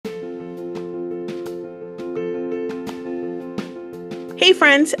Hey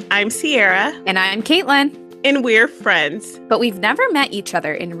friends, I'm Sierra. And I'm Caitlin. And we're friends. But we've never met each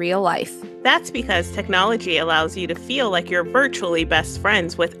other in real life. That's because technology allows you to feel like you're virtually best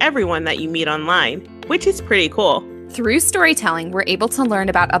friends with everyone that you meet online, which is pretty cool. Through storytelling, we're able to learn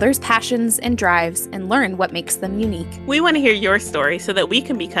about others' passions and drives and learn what makes them unique. We want to hear your story so that we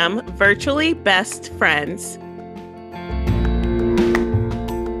can become virtually best friends.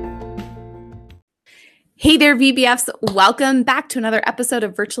 Hey there, VBFs. Welcome back to another episode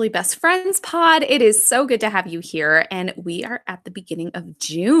of Virtually Best Friends Pod. It is so good to have you here, and we are at the beginning of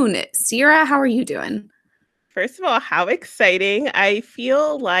June. Sierra, how are you doing? First of all, how exciting. I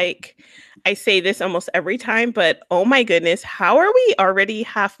feel like I say this almost every time, but oh my goodness, how are we already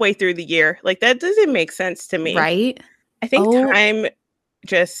halfway through the year? Like, that doesn't make sense to me. Right? I think time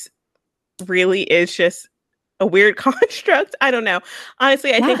just really is just a weird construct. I don't know.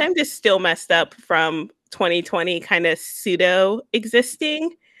 Honestly, I think I'm just still messed up from 2020 kind of pseudo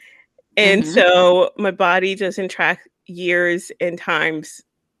existing. And so my body doesn't track years and times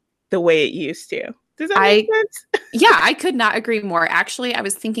the way it used to. Does that make sense? Yeah, I could not agree more. Actually, I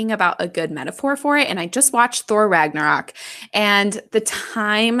was thinking about a good metaphor for it, and I just watched Thor Ragnarok. And the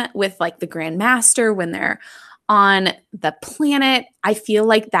time with like the Grand Master when they're on the planet, I feel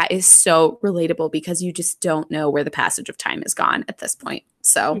like that is so relatable because you just don't know where the passage of time is gone at this point.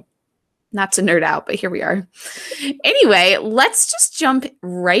 So not to nerd out, but here we are. Anyway, let's just jump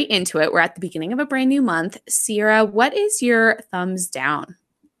right into it. We're at the beginning of a brand new month. Sierra, what is your thumbs down?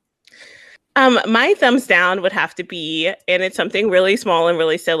 My thumbs down would have to be, and it's something really small and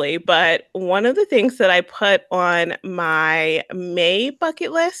really silly, but one of the things that I put on my May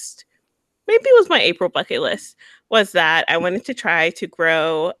bucket list, maybe it was my April bucket list, was that I wanted to try to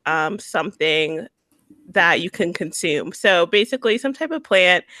grow something that you can consume. So basically some type of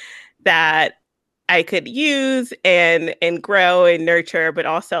plant that I could use and grow and nurture, but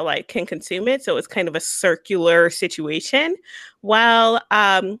also like can consume it. So it's kind of a circular situation. Well,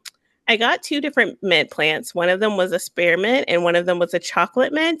 I got two different mint plants. One of them was a spearmint and one of them was a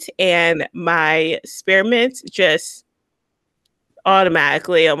chocolate mint. And my spearmint just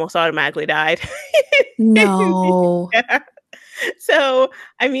almost automatically died. No. Yeah. So,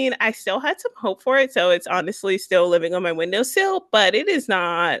 I mean, I still had some hope for it. So it's honestly still living on my windowsill, but it is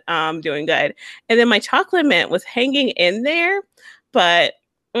not doing good. And then my chocolate mint was hanging in there, but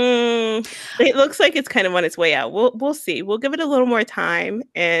it looks like it's kind of on its way out. We'll see. We'll give it a little more time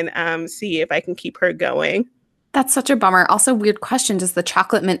and see if I can keep her going. That's such a bummer. Also, weird question. Does the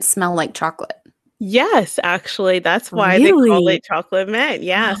chocolate mint smell like chocolate? Yes, actually, that's why they call it chocolate mint.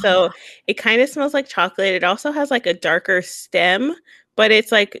 Yeah, so it kind of smells like chocolate. It also has like a darker stem, but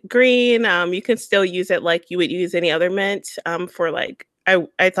it's like green. You can still use it like you would use any other mint for like,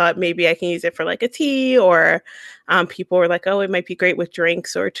 I thought maybe I can use it for like a tea or people were like, oh, it might be great with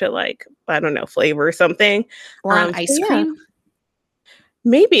drinks or to like, I don't know, flavor or something. Or on ice cream?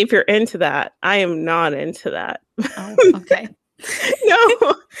 Maybe if you're into that. I am not into that. Oh, okay.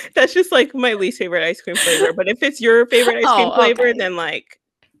 No, that's just like my least favorite ice cream flavor. But if it's your favorite ice cream flavor, then like,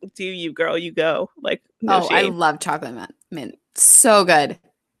 do you, girl, you go. Like, no shame. I love chocolate mint. So good.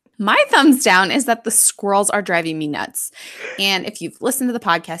 My thumbs down is that the squirrels are driving me nuts. And if you've listened to the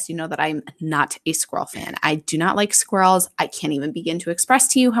podcast, you know that I'm not a squirrel fan. I do not like squirrels. I can't even begin to express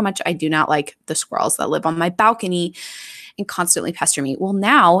to you how much I do not like the squirrels that live on my balcony and constantly pester me. Well,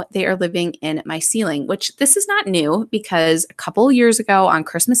 now they are living in my ceiling, which this is not new because a couple years ago on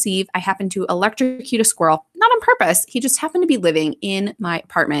Christmas Eve, I happened to electrocute a squirrel, not on purpose. He just happened to be living in my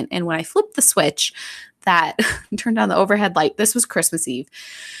apartment. And when I flipped the switch that turned on the overhead light, this was Christmas Eve.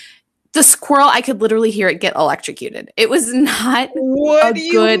 The squirrel, I could literally hear it get electrocuted. It was not a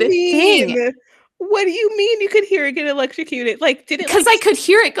good thing. What do you mean you could hear it get electrocuted? Like, did it? Because I could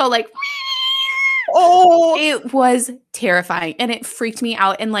hear it go like, oh, it was terrifying and it freaked me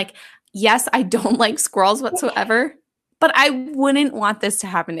out. And like, yes, I don't like squirrels whatsoever, but I wouldn't want this to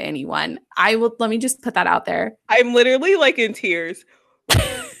happen to anyone. Let me just put that out there. I'm literally like in tears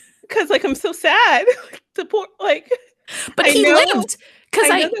because like I'm so sad. But he lived because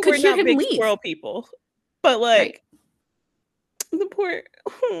I could hear him leave. Squirrel people, but like the poor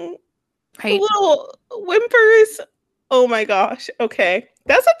little whimpers. Oh my gosh. Okay,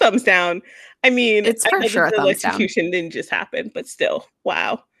 that's a thumbs down. I mean, it's for sure a thumbs down. Execution didn't just happen, but still,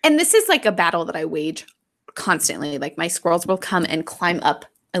 wow. And this is like a battle that I wage constantly. Like my squirrels will come and climb up.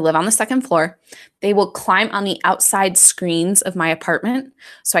 I live on the second floor. They will climb on the outside screens of my apartment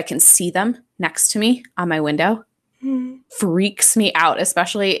so I can see them next to me on my window. Freaks me out,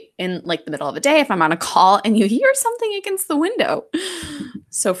 especially in like the middle of the day if I'm on a call and you hear something against the window.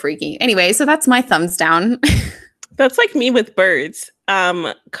 So freaky. Anyway, so that's my thumbs down. That's like me with birds.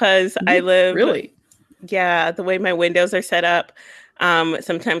 Because I live, Really? yeah, the way my windows are set up,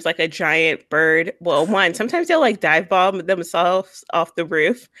 sometimes like a giant bird, well, sometimes they'll like dive bomb themselves off the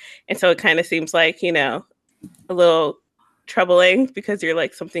roof. And so it kind of seems like, a little troubling because you're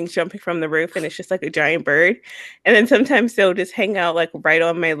like something's jumping from the roof and it's just like a giant bird. And then sometimes they'll just hang out like right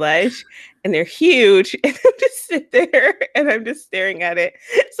on my ledge and they're huge and I just sit there and I'm just staring at it.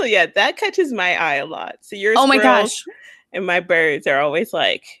 So yeah, that catches my eye a lot. So your Oh my squirrels gosh. and my birds are always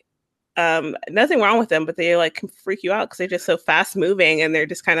like nothing wrong with them, but they like can freak you out because they're just so fast moving and they're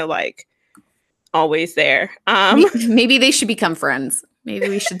just kind of like always there. Maybe they should become friends. Maybe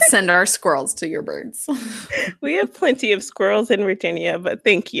we should send our squirrels to your birds. We have plenty of squirrels in Virginia, but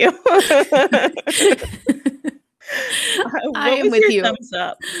thank you. I What am was with your you. thumbs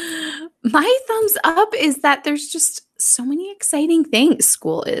up? My thumbs up is that there's just so many exciting things.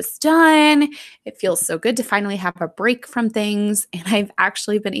 School is done. It feels so good to finally have a break from things. And I've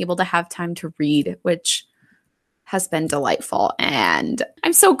actually been able to have time to read, which has been delightful. And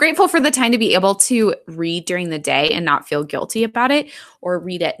I'm so grateful for the time to be able to read during the day and not feel guilty about it, or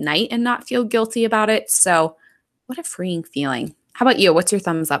read at night and not feel guilty about it. So, what a freeing feeling. How about you? What's your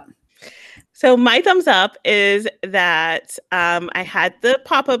thumbs up? So my thumbs up is that I had the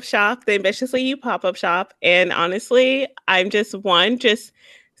pop-up shop, the Ambitiously You pop-up shop, and honestly, I'm just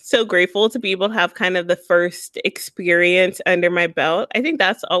so grateful to be able to have kind of the first experience under my belt. I think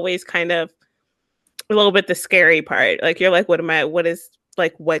that's always kind of a little bit the scary part. Like you're like, what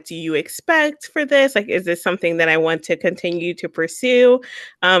do you expect for this? Like, is this something that I want to continue to pursue?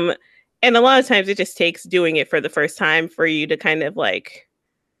 And a lot of times it just takes doing it for the first time for you to kind of like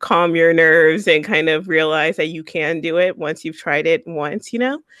calm your nerves and kind of realize that you can do it once you've tried it once.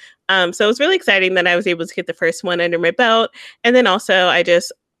 So it was really exciting that I was able to get the first one under my belt. And then also I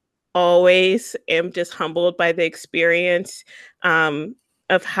just always am just humbled by the experience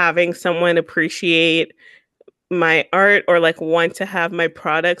of having someone appreciate my art or like want to have my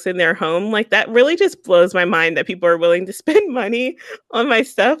products in their home. Like that really just blows my mind that people are willing to spend money on my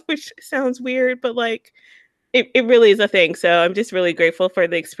stuff, which sounds weird, but like it really is a thing. So I'm just really grateful for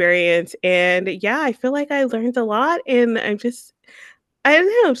the experience. And yeah, I feel like I learned a lot and I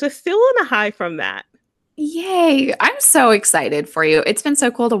don't know, just still on a high from that. Yay. I'm so excited for you. It's been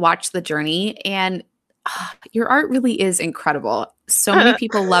so cool to watch the journey, and your art really is incredible. So many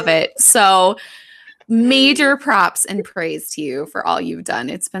people love it. So major props and praise to you for all you've done.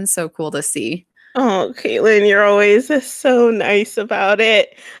 It's been so cool to see. Oh, Caitlin, you're always so nice about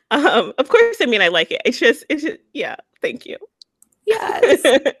it. Of course, I mean, I like it. It's just, yeah, thank you. Yes,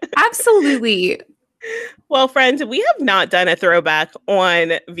 absolutely. Well, friends, we have not done a throwback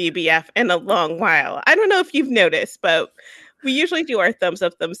on VBF in a long while. I don't know if you've noticed, but we usually do our thumbs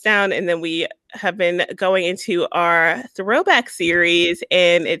up, thumbs down, and then we have been going into our throwback series,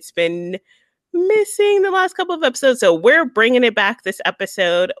 and it's been missing the last couple of episodes. So we're bringing it back this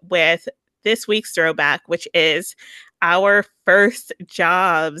episode with this week's throwback, which is our first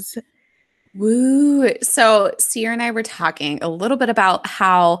jobs. Woo. So Sierra and I were talking a little bit about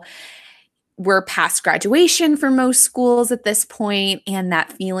how we're past graduation for most schools at this point, and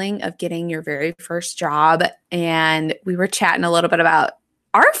that feeling of getting your very first job. And we were chatting a little bit about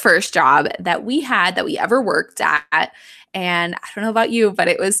our first job that we ever worked at. And I don't know about you, but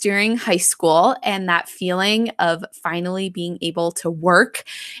it was during high school, and that feeling of finally being able to work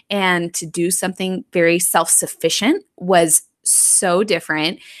and to do something very self-sufficient was so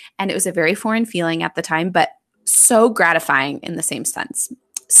different. And it was a very foreign feeling at the time, but so gratifying in the same sense.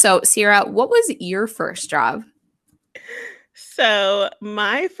 So, Sierra, what was your first job? So,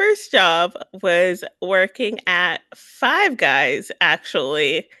 my first job was working at Five Guys,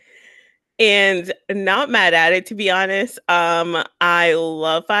 actually, and not mad at it, to be honest. I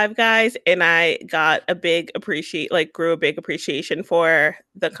love Five Guys, and I got grew a big appreciation for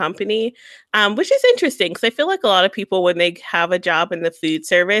the company, which is interesting because I feel like a lot of people, when they have a job in the food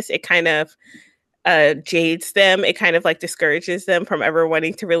service, it kind of jades them. It kind of like discourages them from ever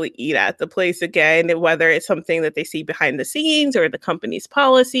wanting to really eat at the place again, whether it's something that they see behind the scenes or the company's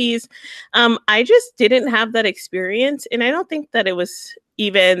policies. I just didn't have that experience. And I don't think that it was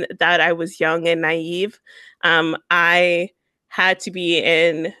even that I was young and naive. I had to be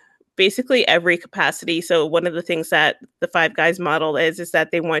in basically every capacity. So one of the things that the Five Guys model is that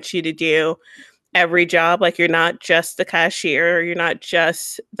they want you to do every job. Like you're not just the cashier, you're not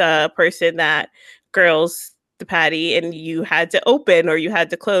just the person that grills the patty and you had to open or you had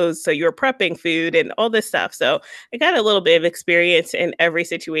to close. So you're prepping food and all this stuff. So I got a little bit of experience in every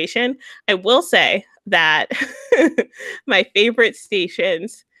situation. I will say that my favorite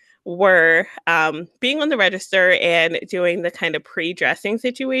stations were being on the register and doing the kind of pre-dressing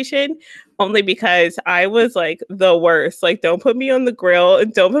situation, only because I was like the worst. Like, don't put me on the grill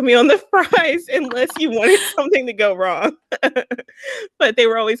and don't put me on the fries unless you wanted something to go wrong. But they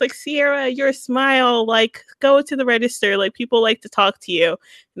were always like, Sierra, your smile, like, go to the register. Like, people like to talk to you.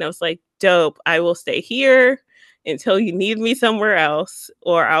 And I was like, dope, I will stay here until you need me somewhere else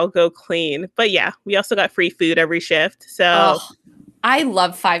or I'll go clean. But yeah, we also got free food every shift. So Oh, I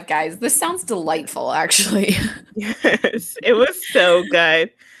love Five Guys. This sounds delightful, actually. yes, it was so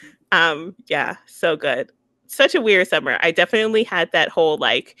good. Yeah, so good. Such a weird summer. I definitely had that whole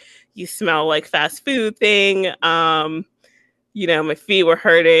like you smell like fast food thing. My feet were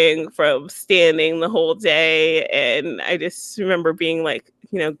hurting from standing the whole day. And I just remember being like,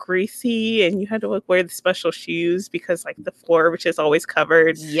 greasy and you had to like wear the special shoes because like the floor, which is always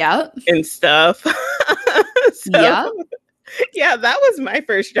covered Yep. and stuff. So Yep. yeah, that was my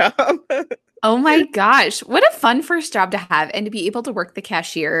first job. Oh my gosh. What a fun first job to have. And to be able to work the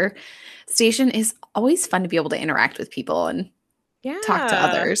cashier station is always fun to be able to interact with people and talk to Yeah,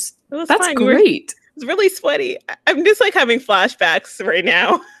 others. it was That's fun. great. It's really sweaty. I'm just like having flashbacks right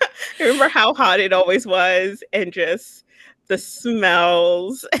now. I remember how hot it always was and just the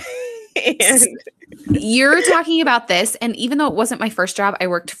smells. And You're talking about this, and even though it wasn't my first job, I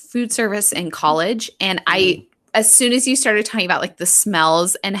worked food service in college, and as soon as you started talking about like the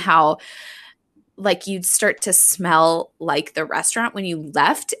smells and how like you'd start to smell like the restaurant when you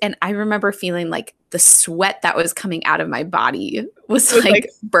left, and I remember feeling like the sweat that was coming out of my body was with like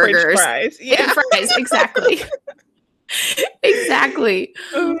French burgers fries. and Yeah. fries. Exactly. Exactly.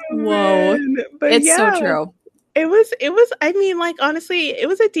 Oh, Whoa. man. But It's so yeah, true. it was, I mean, like honestly, it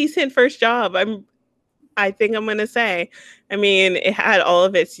was a decent first job. I think I'm gonna say. I mean, it had all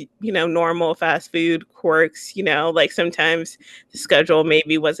of its, normal fast food quirks, like sometimes the schedule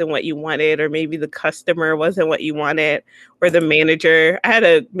maybe wasn't what you wanted, or maybe the customer wasn't what you wanted, or the manager. I had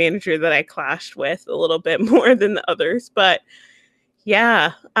a manager that I clashed with a little bit more than the others, but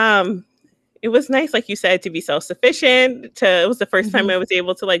yeah. It was nice, like you said, to be self-sufficient. It was the first time Mhm. I was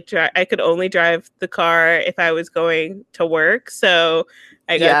able to like drive. I could only drive the car if I was going to work. So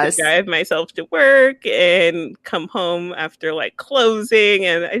I got to Yes. drive myself to work and come home after like closing.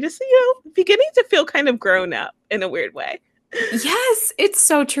 And I just, beginning to feel kind of grown up in a weird way. Yes, it's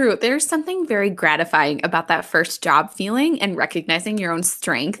so true. There's something very gratifying about that first job feeling and recognizing your own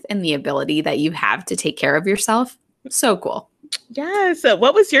strength and the ability that you have to take care of yourself. So cool. Yeah. So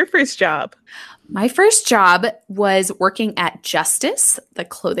what was your first job? My first job was working at Justice, the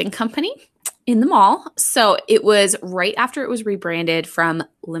clothing company in the mall. So it was right after it was rebranded from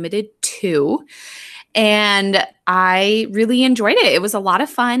Limited to. And I really enjoyed it. It was a lot of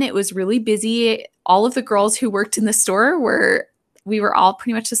fun. It was really busy. All of the girls who worked in the store we were all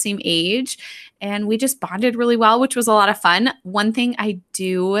pretty much the same age, and we just bonded really well, which was a lot of fun. One thing I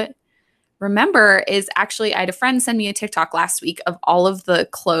do remember is actually I had a friend send me a TikTok last week of all of the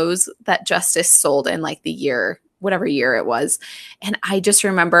clothes that Justice sold in like the year, whatever year it was. And I just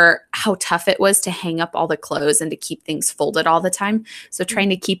remember how tough it was to hang up all the clothes and to keep things folded all the time. So trying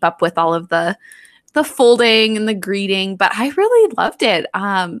to keep up with all of the folding and the greeting, but I really loved it.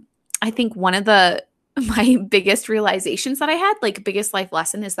 I think one of my biggest realizations that I had, like biggest life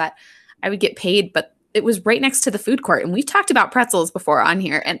lesson, is that I would get paid, but it was right next to the food court. And we've talked about pretzels before on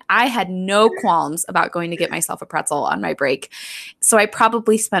here, and I had no qualms about going to get myself a pretzel on my break. So I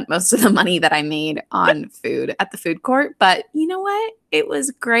probably spent most of the money that I made on food at the food court. But you know what? It was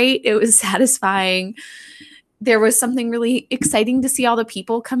great. It was satisfying. There was something really exciting to see all the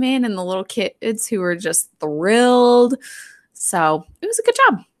people come in and the little kids who were just thrilled. So it was a good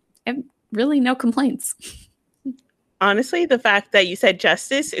job. And really no complaints. Honestly, the fact that you said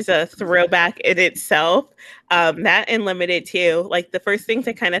Justice is a throwback in itself, that and Limited too. Like the first things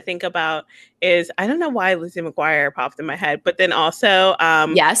I kind of think about is I don't know why Lizzie McGuire popped in my head, but then also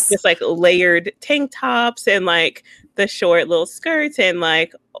Yes. just like layered tank tops and like the short little skirts and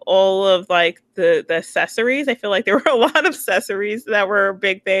like all of like the accessories. I feel like there were a lot of accessories that were a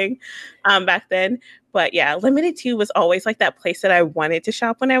big thing back then. But yeah, Limited 2 was always like that place that I wanted to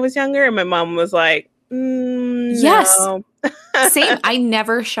shop when I was younger, and my mom was like, Yes. no. Same. I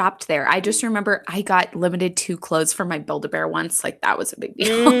never shopped there. I just remember I got Limited 2 clothes for my Build-A-Bear once. Like that was a big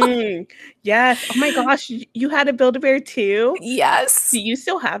deal. Yes. Oh my gosh, you had a Build-A-Bear too? Yes, Do you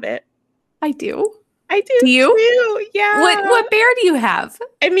still have it? I do. I do Do you? too. Yeah. What bear do you have?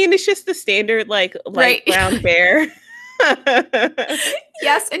 I mean, it's just the standard like light Right. brown bear.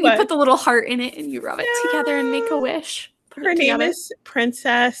 Yes, and you put the little heart in it and you rub it together and make a wish. put Her it name together. is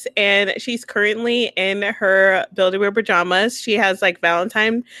Princess, and she's currently in her Build-A-Bear pajamas. She has like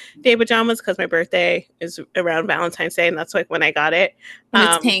Valentine's Day pajamas because my birthday is around Valentine's Day, and that's like when I got it. And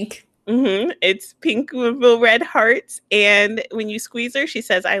it's pink. It's pink with little red hearts, and when you squeeze her, she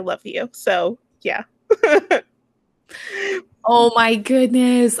says, "I love you." So yeah. Oh my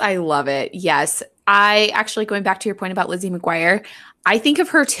goodness. I love it. Yes. I actually, going back to your point about Lizzie McGuire, I think of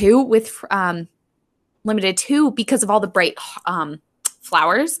her too with Limited too because of all the bright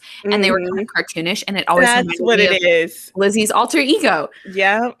flowers, and they were kind of cartoonish, and it always That's reminded what me it of is. Lizzie's alter ego.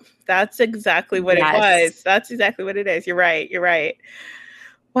 Yeah, that's exactly what it Yes. was. That's exactly what it is. You're right. You're right.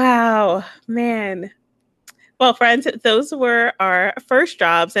 Wow, man. Well, friends, those were our first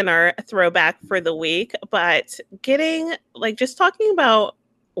jobs and our throwback for the week. But getting like just talking about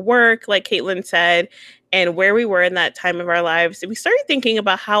work, like Caitlin said, and where we were in that time of our lives, we started thinking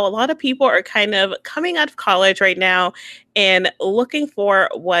about how a lot of people are kind of coming out of college right now and looking for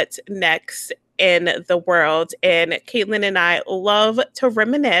what's next in the world. And Caitlin and I love to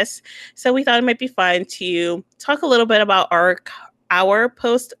reminisce. So we thought it might be fun to talk a little bit about our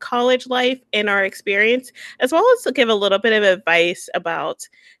post college life and our experience, as well as to give a little bit of advice about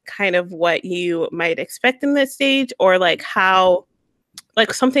kind of what you might expect in this stage, or like how,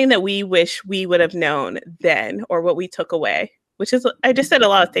 like something that we wish we would have known then, or what we took away, which is, I just said a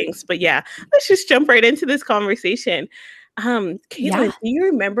lot of things, but yeah, let's just jump right into this conversation. Caitlin, do you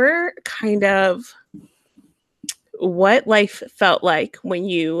remember kind of what life felt like when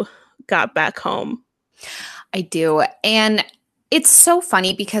you got back home? I do. And it's so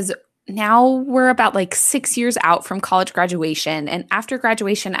funny because now we're about like 6 years out from college graduation. And after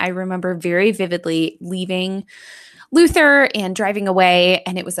graduation, I remember very vividly leaving Luther and driving away.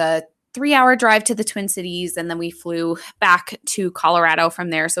 And it was a 3-hour drive to the Twin Cities. And then we flew back to Colorado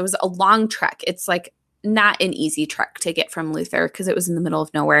from there. So it was a long trek. It's like not an easy trek to get from Luther because it was in the middle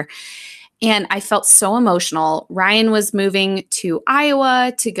of nowhere. And I felt so emotional. Ryan was moving to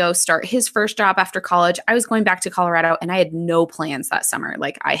Iowa to go start his first job after college. I was going back to Colorado and I had no plans that summer.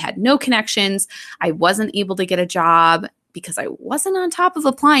 Like I had no connections. I wasn't able to get a job because I wasn't on top of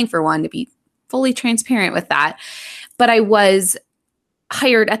applying for one, to be fully transparent with that. But I was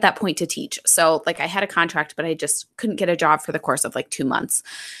hired at that point to teach. So like I had a contract, but I just couldn't get a job for the course of like 2 months.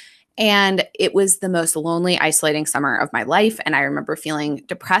 And it was the most lonely, isolating summer of my life. And I remember feeling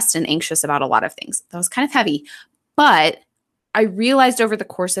depressed and anxious about a lot of things. That was kind of heavy. But I realized over the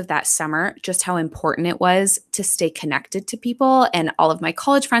course of that summer just how important it was to stay connected to people. And all of my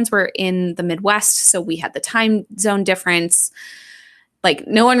college friends were in the Midwest. So we had the time zone difference. Like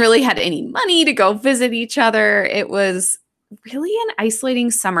no one really had any money to go visit each other. It was really an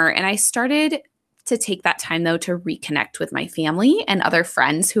isolating summer. And I started to take that time though to reconnect with my family and other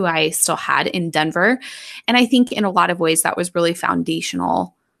friends who I still had in Denver. And I think in a lot of ways that was really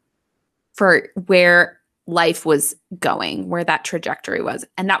foundational for where life was going, where that trajectory was.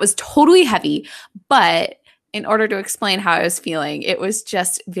 And that was totally heavy. But in order to explain how I was feeling, it was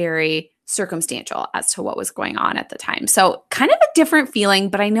just very circumstantial as to what was going on at the time. So kind of a different feeling,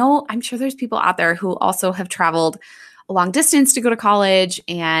 but I'm sure there's people out there who also have traveled a long distance to go to college,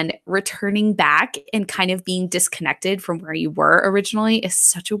 and returning back and kind of being disconnected from where you were originally is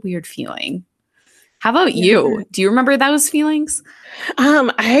such a weird feeling. How about you? Do you remember those feelings?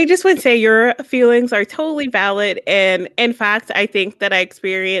 I just would say your feelings are totally valid. And in fact, I think that I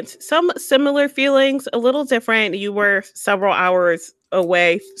experienced some similar feelings, a little different. You were several hours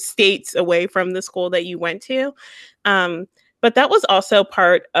away, states away from the school that you went to. But that was also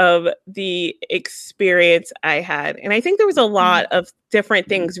part of the experience I had. And I think there was a lot of different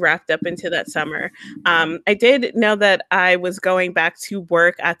things wrapped up into that summer. I did know that I was going back to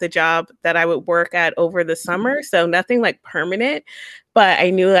work at the job that I would work at over the summer. So nothing like permanent, but I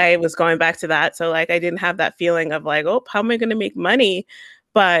knew I was going back to that. So like I didn't have that feeling of like, oh, how am I going to make money?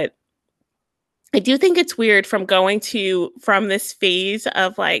 But I do think it's weird from from this phase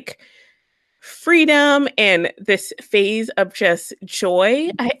of like freedom and this phase of just joy.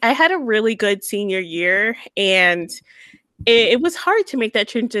 I had a really good senior year, and it was hard to make that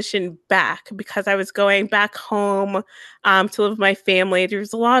transition back because I was going back home to live with my family.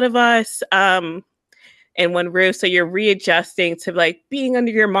 There's a lot of us in one roof, so you're readjusting to like being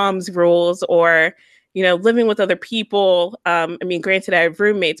under your mom's rules, or living with other people. I mean, granted, I have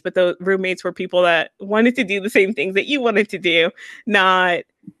roommates, but those roommates were people that wanted to do the same things that you wanted to do, not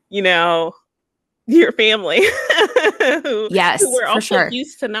your family. Yes, who were for also sure.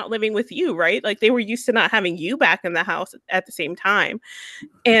 used to not living with you, right? Like they were used to not having you back in the house at the same time.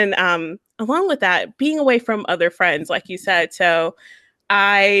 And along with that, being away from other friends, like you said. So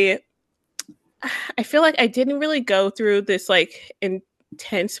I I feel like I didn't really go through this like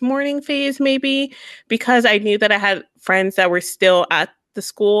intense mourning phase, maybe because I knew that I had friends that were still at the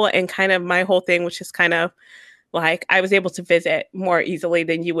school, and kind of my whole thing was just kind of like I was able to visit more easily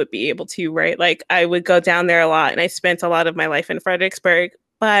than you would be able to, right? Like I would go down there a lot, and I spent a lot of my life in Fredericksburg.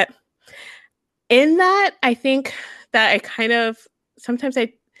 But in that, I think that I kind of sometimes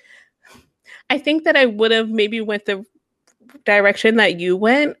I think that I would have maybe went the direction that you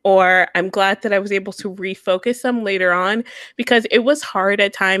went, or I'm glad that I was able to refocus some later on, because it was hard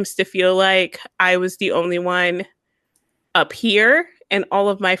at times to feel like I was the only one up here and all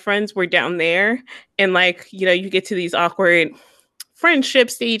of my friends were down there. And like, you know, you get to these awkward friendship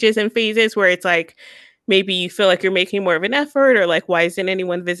stages and phases where it's like maybe you feel like you're making more of an effort, or like, why isn't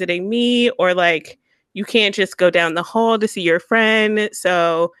anyone visiting me? Or like, you can't just go down the hall to see your friend.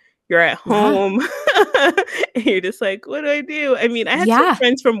 So you're at Yeah. home and you're just like, what do I do? I mean, I had some Yeah.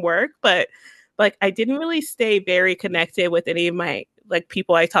 friends from work, but like I didn't really stay very connected with any of my like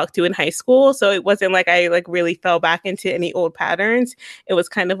people I talked to in high school. So it wasn't like I like really fell back into any old patterns. It was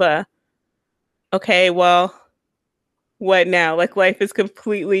kind of a, okay, well, what now? Like life is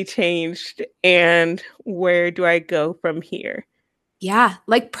completely changed, and where do I go from here? Yeah,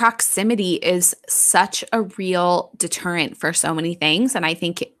 like proximity is such a real deterrent for so many things. And I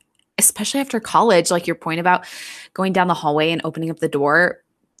think, especially after college, like your point about going down the hallway and opening up the door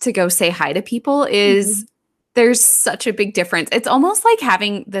to go say hi to people is Mhm. there's such a big difference. It's almost like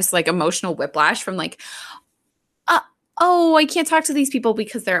having this like emotional whiplash from like, uh, oh, I can't talk to these people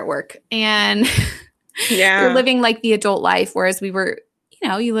because they're at work. And you're Yeah. living like the adult life, whereas we were, you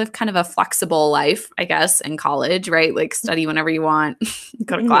know, you live kind of a flexible life, I guess, in college, right? Like study whenever you want,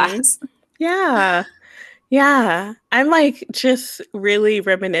 go to Mhm. class. Yeah. Yeah. I'm like just really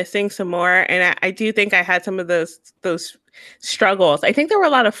reminiscing some more. And I do think I had some of those struggles. I think there were a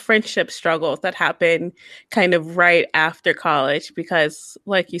lot of friendship struggles that happened kind of right after college because,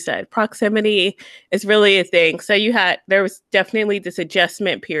 like you said, proximity is really a thing. So there was definitely this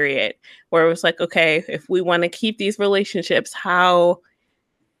adjustment period where it was like, okay, if we want to keep these relationships, how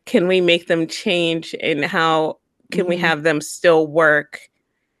can we make them change, and how can we Mhm. have them still work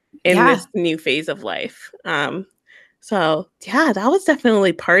in Yeah, this new phase of life? So yeah, that was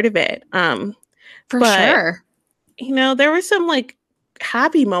definitely part of it. for But sure. you know, there were some like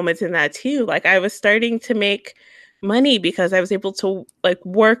happy moments in that too. Like I was starting to make money because I was able to like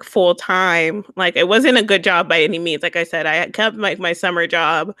work full time. Like it wasn't a good job by any means. Like I said, I had kept like my summer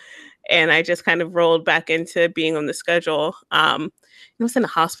job, and I just kind of rolled back into being on the schedule. It was in a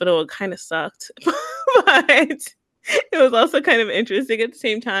hospital. It kind of sucked, but it was also kind of interesting at the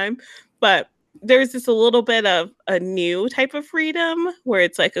same time. But there's just a little bit of a new type of freedom where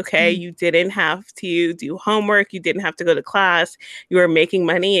it's like, okay, Mhm. you didn't have to do homework, you didn't have to go to class, you were making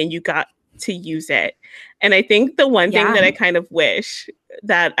money and you got to use it. And I think the one thing Yeah. that I kind of wish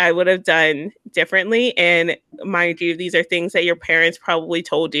that I would have done differently, and mind you, these are things that your parents probably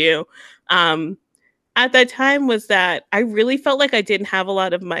told you, um, at that time, was that I really felt like I didn't have a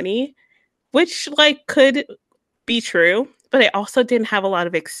lot of money, which like could be true, but I also didn't have a lot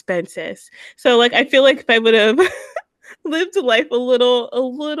of expenses. So like I feel like if I would have lived life a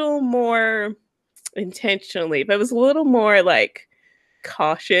little more intentionally, if I was a little more like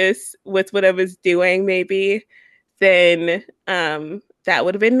cautious with what I was doing, maybe, then that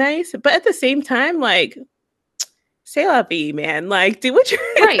would have been nice. But at the same time, like, say la vie, man. Like, do what you're.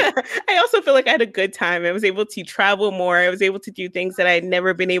 Right. I also feel like I had a good time. I was able to travel more. I was able to do things that I had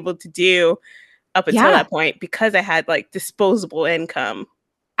never been able to do up until Yeah. that point because I had like disposable income. So I don't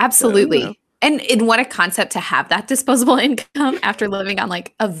know. Absolutely. And what a concept to have that disposable income after living on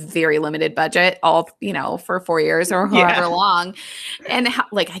like a very limited budget all, you know, for 4 years or Yeah. however long. And how,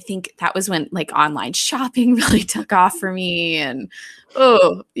 like I think that was when like online shopping really took off for me and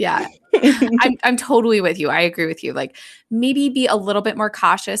oh, yeah. I'm totally with you. I agree with you. Like maybe be a little bit more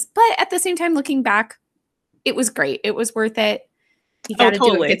cautious, but at the same time looking back, it was great. It was worth it. You Oh, got to do what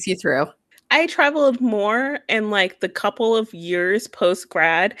totally. gets you through. I traveled more in like the couple of years post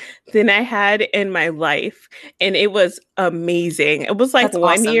grad than I had in my life. And it was amazing. It was like That's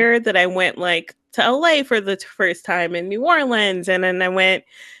one awesome. year that I went like to LA for the first time in New Orleans. And then I went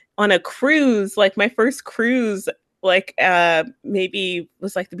on a cruise, like my first cruise, like maybe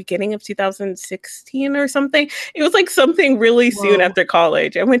was like the beginning of 2016 or something. It was like something really soon Whoa. after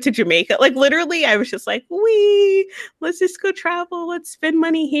college. I went to Jamaica. Like literally, I was just like, "We, let's just go travel. Let's spend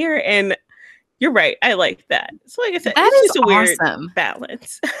money here." And you're right. I like that. So like I said, That it's is just a weird awesome.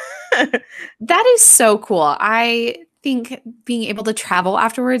 balance. That is so cool. I think being able to travel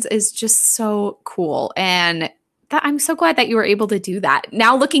afterwards is just so cool. And I'm so glad that you were able to do that.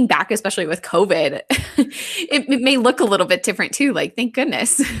 Now looking back, especially with COVID, it may look a little bit different too. Like, thank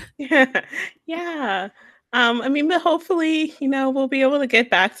goodness. Yeah. Yeah. I mean, but hopefully, we'll be able to get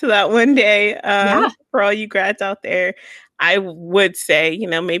back to that one day. Yeah. For all you grads out there, I would say,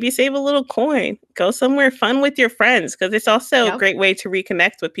 maybe save a little coin, go somewhere fun with your friends, because it's also a Yep. great way to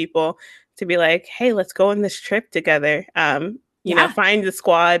reconnect with people, to be like, hey, let's go on this trip together. Yeah. Find the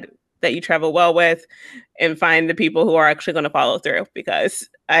squad that you travel well with, and find the people who are actually going to follow through, because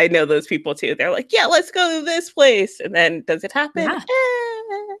I know those people too. They're like, yeah, let's go to this place. And then does it happen? Yeah.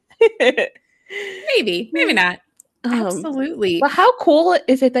 Eh. Maybe not. Um, Absolutely. but how cool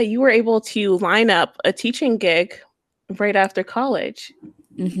is it that you were able to line up a teaching gig right after college?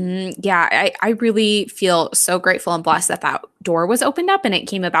 Yeah, I really feel so grateful and blessed that that door was opened up and it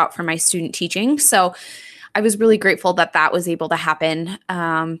came about for my student teaching. So I was really grateful that that was able to happen.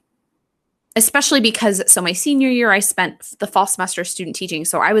 Especially because, so my senior year, I spent the fall semester student teaching.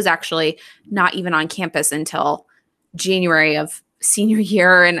 So I was actually not even on campus until January of senior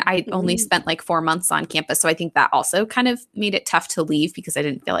year. And I only spent like 4 months on campus. So I think that also kind of made it tough to leave because I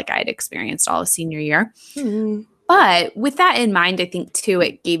didn't feel like I had experienced all of senior year. Mm-hmm. But with that in mind, I think too,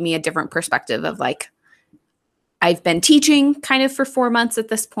 it gave me a different perspective of like, I've been teaching kind of for 4 months at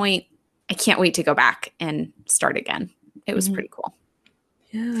this point. I can't wait to go back and start again. It was pretty cool.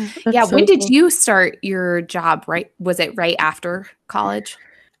 Yeah. Yeah. So When did cool. you start your job? Right? Was it right after college?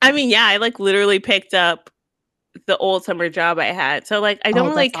 I mean, yeah, I like literally picked up the old summer job I had. So like, I don't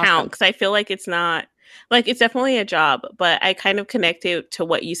really That's count, awesome. because I feel like it's not, like, it's definitely a job, but I kind of connected to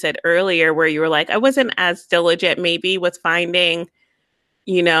what you said earlier, where you were like, I wasn't as diligent maybe with finding,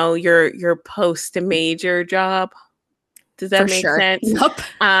 your post major job. Does that For make sure. sense? Yep.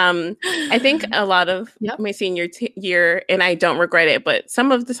 I think a lot of Yep. my senior year, and I don't regret it, but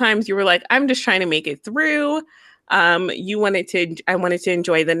some of the times you were like, I'm just trying to make it through. I wanted to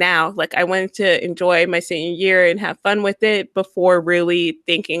enjoy the now. Like, I wanted to enjoy my senior year and have fun with it before really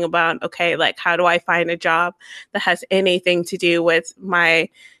thinking about, okay, like, how do I find a job that has anything to do with my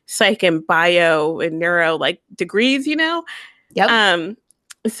psych and bio and neuro like degrees, Yep.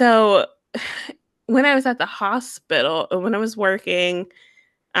 So when I was at the hospital, when I was working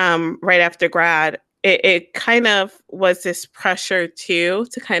right after grad, it kind of was this pressure too,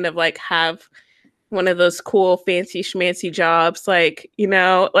 to kind of like have one of those cool fancy schmancy jobs. Like,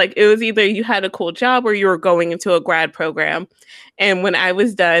 like it was either you had a cool job or you were going into a grad program. And when I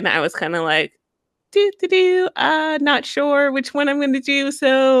was done, I was kind of like, not sure which one I'm going to do.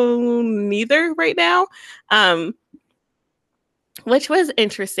 So neither right now. Which was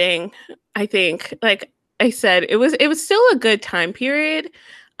interesting. I think, like I said, it was still a good time period.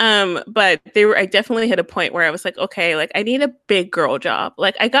 But I definitely hit a point where I was like, okay, like I need a big girl job.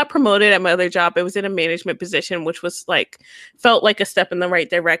 Like, I got promoted at my other job. It was in a management position, which was like, felt like a step in the right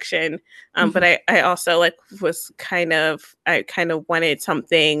direction. But I also like I kind of wanted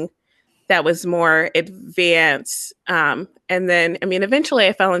something that was more advanced. And then, I mean, eventually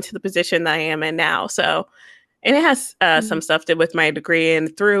I fell into the position that I am in now. So, and it has some stuff to do with my degree,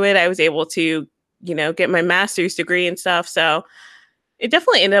 and through it, I was able to, get my master's degree and stuff. So it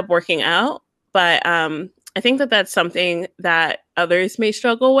definitely ended up working out. But I think that that's something that others may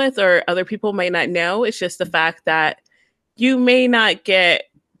struggle with, or other people might not know. It's just the fact that you may not get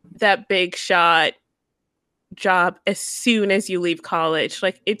that big shot job as soon as you leave college.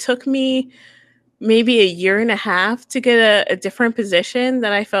 Like, it took me maybe a year and a half to get a different position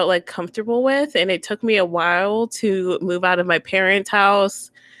that I felt like comfortable with. And it took me a while to move out of my parents'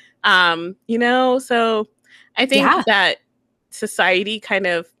 house. So I think that society kind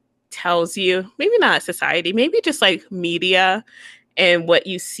of tells you, maybe not society, maybe just like media and what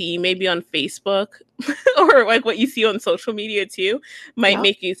you see maybe on Facebook or like what you see on social media too, might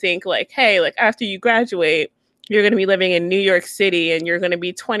make you think like, hey, like after you graduate, you're going to be living in New York City and you're going to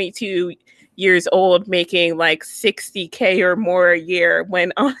be 22 years old making like 60K or more a year,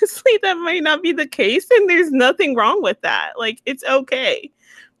 when honestly that might not be the case, and there's nothing wrong with that. Like, it's okay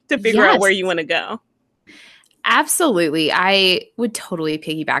to figure out where you want to go. Absolutely. I would totally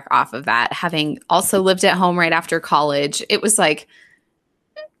piggyback off of that. Having also lived at home right after college, it was like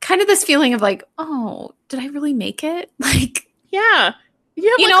kind of this feeling of like, oh, did I really make it? Like, yeah. You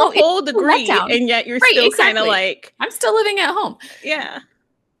have like a whole degree, and yet you're still kind of like, I'm still living at home. Yeah.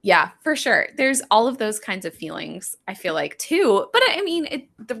 Yeah, for sure. There's all of those kinds of feelings, I feel like, too. But I mean,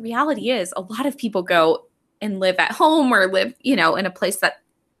 the reality is a lot of people go and live at home or live, in a place that,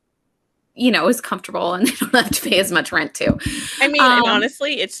 is comfortable and they don't have to pay as much rent, too. I mean, and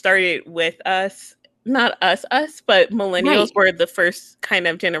honestly, it started with us, not us, but millennials were the first kind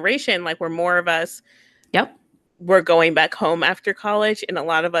of generation, like, where more of us were going back home after college, and a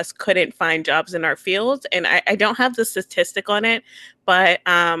lot of us couldn't find jobs in our fields. And I don't have the statistic on it, but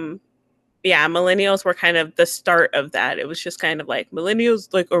yeah, millennials were kind of the start of that. It was just kind of like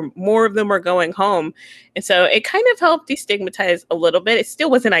millennials, like, or more of them were going home. And so it kind of helped destigmatize a little bit. It still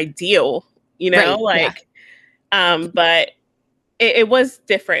wasn't ideal, Right. like, but it was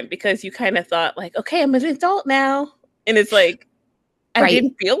different because you kind of thought like, okay, I'm an adult now. And it's like, I Right.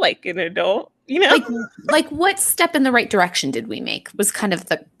 didn't feel like an adult, Like what step in the right direction did we make was kind of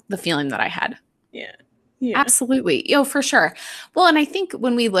the feeling that I had. Yeah. Yeah. Absolutely. For sure. Well, and I think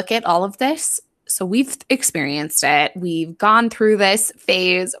when we look at all of this, so we've experienced it, we've gone through this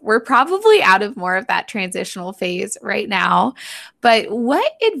phase. We're probably out of more of that transitional phase right now. But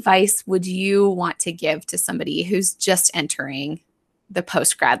what advice would you want to give to somebody who's just entering the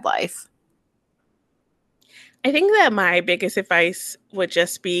post-grad life? I think that my biggest advice would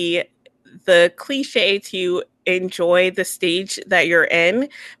just be the cliche to enjoy the stage that you're in,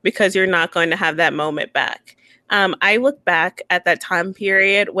 because you're not going to have that moment back. I look back at that time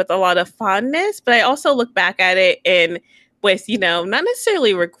period with a lot of fondness, but I also look back at it with, not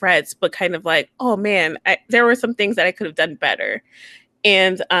necessarily regrets, but kind of like, oh man, there were some things that I could have done better.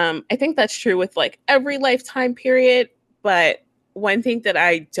 And I think that's true with like every lifetime period. But one thing that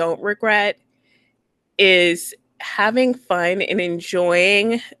I don't regret is having fun and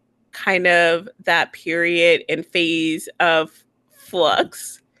enjoying kind of that period and phase of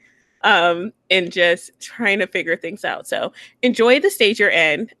flux, and just trying to figure things out. So enjoy the stage you're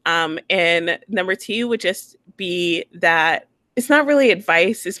in. And number two would just be that it's not really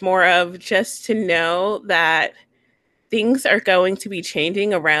advice, it's more of just to know that things are going to be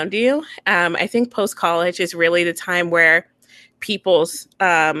changing around you. I think post college is really the time where people's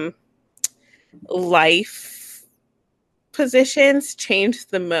life positions change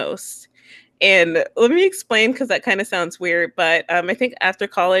the most. And let me explain, because that kind of sounds weird, but I think after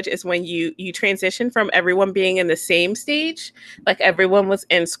college is when you transition from everyone being in the same stage, like everyone was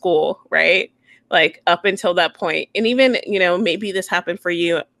in school, right? Like up until that point. And even, maybe this happened for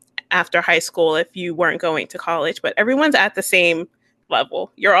you after high school if you weren't going to college, but everyone's at the same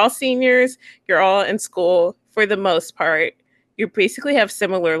level. You're all seniors, you're all in school for the most part. You basically have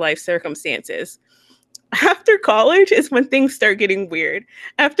similar life circumstances. After college is when things start getting weird.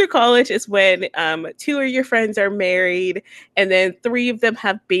 After college is when two of your friends are married, and then three of them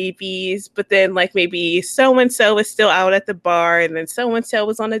have babies, but then like maybe so-and-so is still out at the bar, and then so-and-so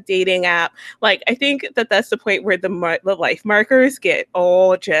was on a dating app. Like, I think that that's the point where the life markers get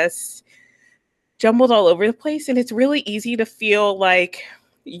all just jumbled all over the place. And it's really easy to feel like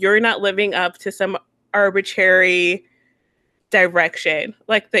you're not living up to some arbitrary direction,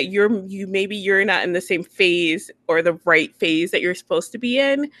 like that maybe you're not in the same phase or the right phase that you're supposed to be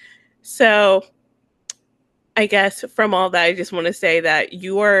in. So I guess from all that, I just want to say that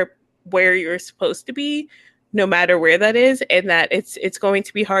you are where you're supposed to be, no matter where that is, and that it's going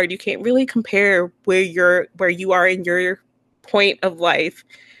to be hard. You can't really compare where you are in your point of life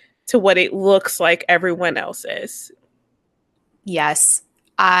to what it looks like everyone else is. Yes.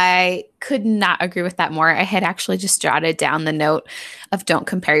 I could not agree with that more. I had actually just jotted down the note of don't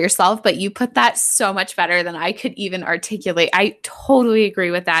compare yourself, but you put that so much better than I could even articulate. I totally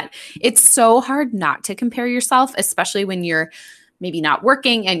agree with that. It's so hard not to compare yourself, especially when you're maybe not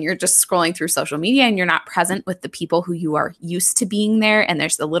working and you're just scrolling through social media and you're not present with the people who you are used to being there. And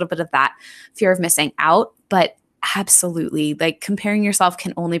there's a little bit of that fear of missing out. But absolutely, like comparing yourself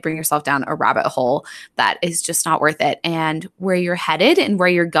can only bring yourself down a rabbit hole that is just not worth it. And where you're headed and where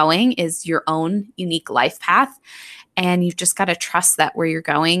you're going is your own unique life path. And you've just got to trust that where you're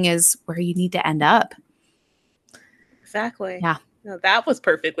going is where you need to end up. Exactly. Yeah. No, that was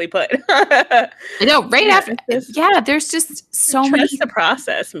perfectly put. I know, right after. Yeah, there's just so many. Trust the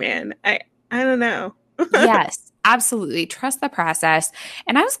process, man. I don't know. Yes, absolutely. Trust the process.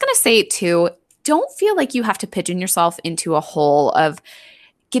 And I was going to say too, don't feel like you have to pigeon yourself into a hole of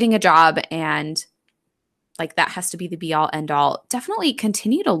getting a job and like that has to be the be all end all. Definitely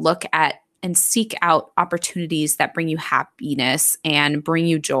continue to look at and seek out opportunities that bring you happiness and bring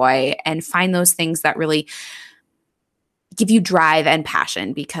you joy, and find those things that really give you drive and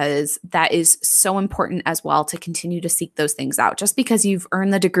passion, because that is so important as well, to continue to seek those things out. Just because you've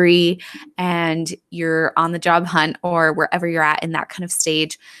earned the degree and you're on the job hunt or wherever you're at in that kind of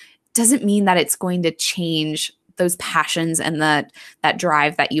stage doesn't mean that it's going to change those passions and that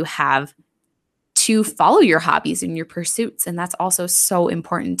drive that you have to follow your hobbies and your pursuits. And that's also so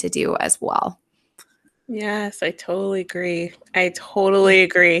important to do as well. Yes, I totally agree.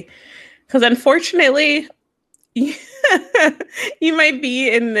 Because unfortunately, you might be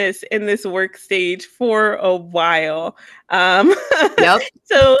in this work stage for a while. Um, Yep.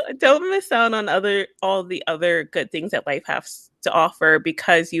 so don't miss out on all the other good things that life has to offer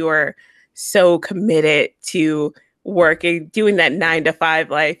because you are so committed to working, doing that 9 to 5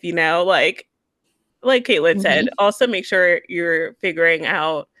 life, like Caitlin said, Mhm. also make sure you're figuring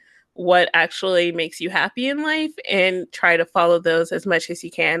out what actually makes you happy in life and try to follow those as much as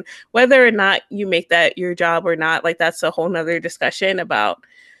you can. Whether or not you make that your job or not, like that's a whole nother discussion about,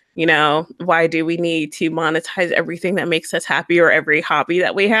 why do we need to monetize everything that makes us happy or every hobby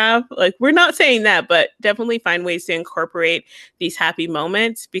that we have? Like, we're not saying that, but definitely find ways to incorporate these happy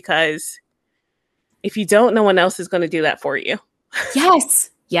moments because if you don't, no one else is going to do that for you. Yes.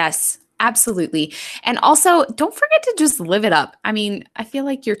 Yes. Absolutely. And also, don't forget to just live it up. I mean, I feel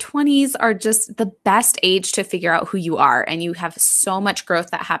like your 20s are just the best age to figure out who you are, and you have so much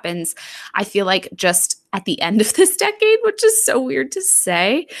growth that happens. I feel like just at the end of this decade, which is so weird to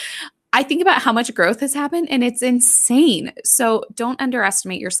say, I think about how much growth has happened and it's insane. So don't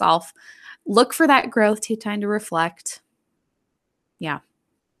underestimate yourself. Look for that growth, take time to reflect. Yeah.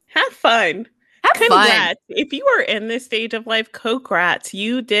 Have fun. Have fun. Congrats. If you are in this stage of life, congrats.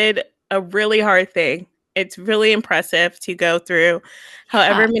 You did a really hard thing. It's really impressive to go through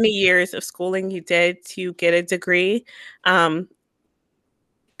however Yeah. many years of schooling you did to get a degree. Um,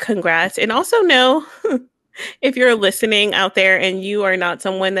 Congrats. And also know if you're listening out there and you are not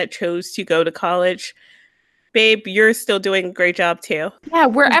someone that chose to go to college, babe, you're still doing a great job too. Yeah,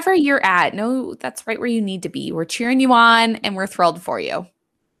 wherever you're at, no, that's right where you need to be. We're cheering you on and we're thrilled for you.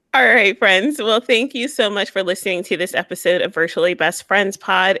 All right, friends. Well, thank you so much for listening to this episode of Virtually Best Friends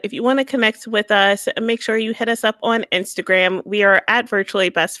Pod. If you want to connect with us, make sure you hit us up on Instagram. We are at Virtually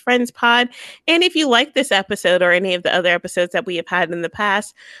Best Friends Pod. And if you like this episode or any of the other episodes that we have had in the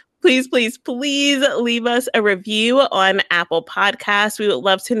past, please, please, please leave us a review on Apple Podcasts. We would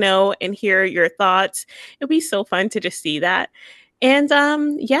love to know and hear your thoughts. It'd be so fun to just see that. And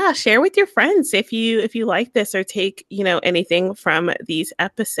yeah, share with your friends if you like this or take, anything from these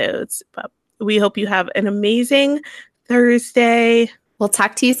episodes. But we hope you have an amazing Thursday. We'll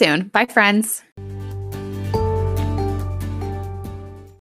talk to you soon. Bye, friends.